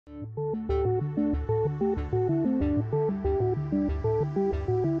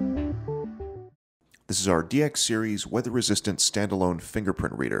This is our DX Series weather-resistant standalone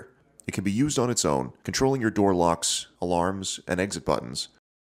fingerprint reader. It can be used on its own, controlling your door locks, alarms, and exit buttons,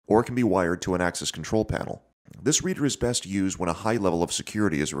 or it can be wired to an access control panel. This reader is best used when a high level of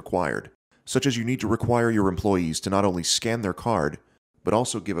security is required, such as you need to require your employees to not only scan their card, but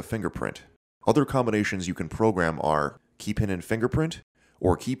also give a fingerprint. Other combinations you can program are key pin and fingerprint,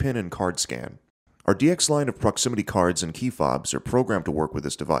 or key pin and card scan. Our DX line of proximity cards and key fobs are programmed to work with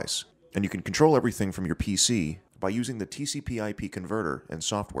this device, and you can control everything from your PC by using the TCP/IP converter and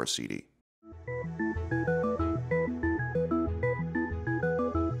software CD.